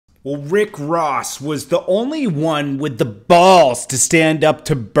Well, Rick Ross was the only one with the balls to stand up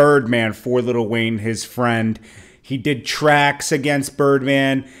to Birdman for Lil Wayne, his friend. He did tracks against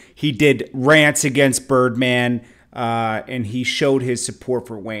Birdman. He did rants against Birdman. And he showed his support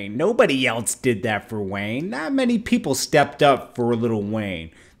for Wayne. Nobody else did that for Wayne. Not many people stepped up for Lil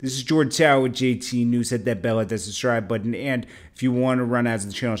Wayne. This is Jordan Tower with JT News. Hit that bell, hit that subscribe button. And if you want to run ads on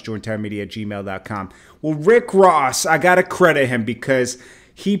the channel, it's jordantowermedia@gmail.com. Well, Rick Ross, I got to credit him because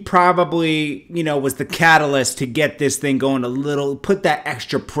he probably, was the catalyst to get this thing going a little, put that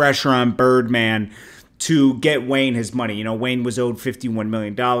extra pressure on Birdman to get Wayne his money. Wayne was owed $51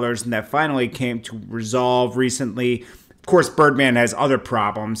 million, and that finally came to resolve recently. Of course, Birdman has other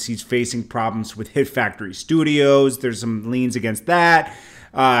problems. He's facing problems with Hit Factory Studios. There's some liens against that.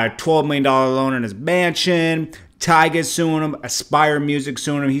 $12 million loan in his mansion. Tyga's suing him. Aspire Music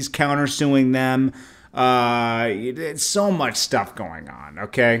suing him. He's countersuing them. It's so much stuff going on,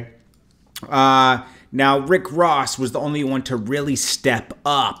 okay? Now, Rick Ross was the only one to really step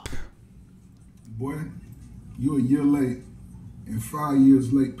up. Boy, you're a year late and 5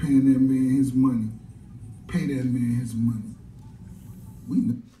 years late paying that man his money. Pay that man his money. We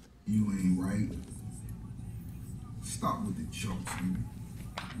know you ain't right. Stop with the jokes, nigga.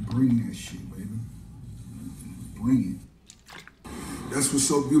 Bring that shit, baby. Bring it. That's what's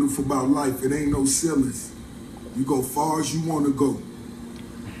so beautiful about life. It ain't no ceilings. You go far as you want to go.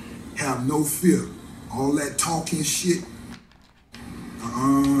 Have no fear. All that talking shit,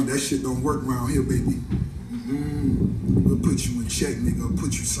 that shit don't work around here, baby. We'll put you in check, nigga. I'll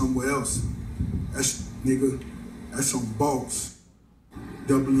put you somewhere else. That's on boss.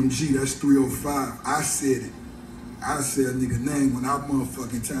 Double MG, that's 305. I said it. I said a nigga name when our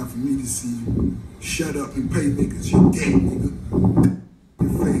motherfucking time for me to see you. Shut up and pay niggas. You dead, nigga. Your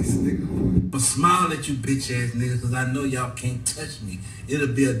face, nigga. But smile at you bitch ass niggas, cause I know y'all can't touch me. It'll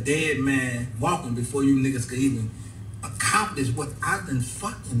be a dead man walking before you niggas could even accomplish what I done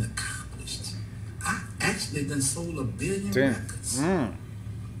fucking accomplished. I actually done sold 1 billion records.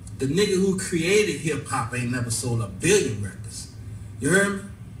 The nigga who created hip hop ain't never sold 1 billion records. You heard me?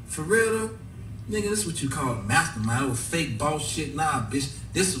 For real though? Nigga, this is what you call a mastermind. It was fake bullshit. Nah, bitch.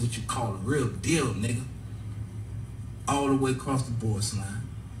 This is what you call a real deal, nigga. All the way across the board, slime.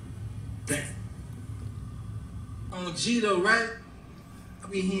 Bang. On G though, right? I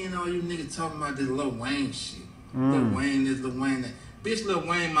be hearing all you niggas talking about this Lil Wayne shit. Lil Wayne this, Lil Wayne that. Bitch, Lil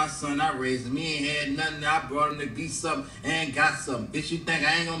Wayne, my son, I raised him. He ain't had nothing. I brought him to be something and got something. Bitch, you think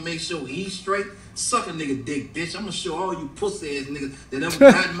I ain't gonna make sure he's straight? Suck a nigga dick, bitch. I'm gonna show all you pussy ass niggas that ever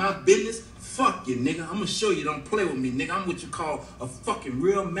got in my business. Fuck you, nigga. I'm gonna show you don't play with me, nigga. I'm what you call a fucking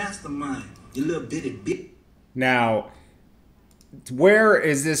real mastermind. You little bitty bitch. Now, where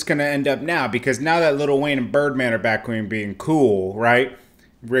is this gonna end up now? Because now that Lil Wayne and Birdman are back being cool, right?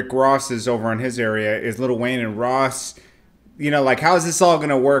 Rick Ross is over in his area. Is Lil Wayne and Ross, how is this all going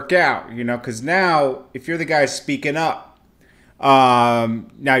to work out? Because now, if you're the guy speaking up,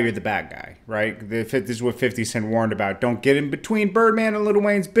 now you're the bad guy, right? This is what 50 Cent warned about. Don't get in between Birdman and Lil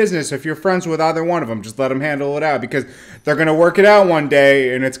Wayne's business. If you're friends with either one of them, just let them handle it out because they're going to work it out one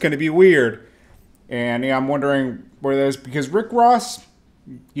day and it's going to be weird. And I'm wondering where there's, because Rick Ross,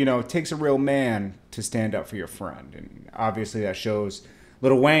 it takes a real man to stand up for your friend. And obviously that shows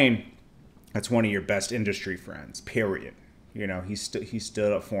Lil Wayne, that's one of your best industry friends, period. He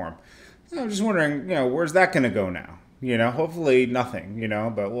stood up for him. I'm just wondering, where's that going to go now? Hopefully nothing,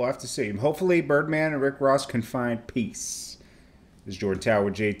 but we'll have to see. Hopefully Birdman and Rick Ross can find peace. This is Jordan Tower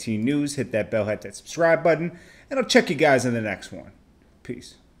with JT News. Hit that bell, hit that subscribe button, and I'll check you guys in the next one.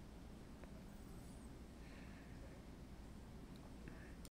 Peace.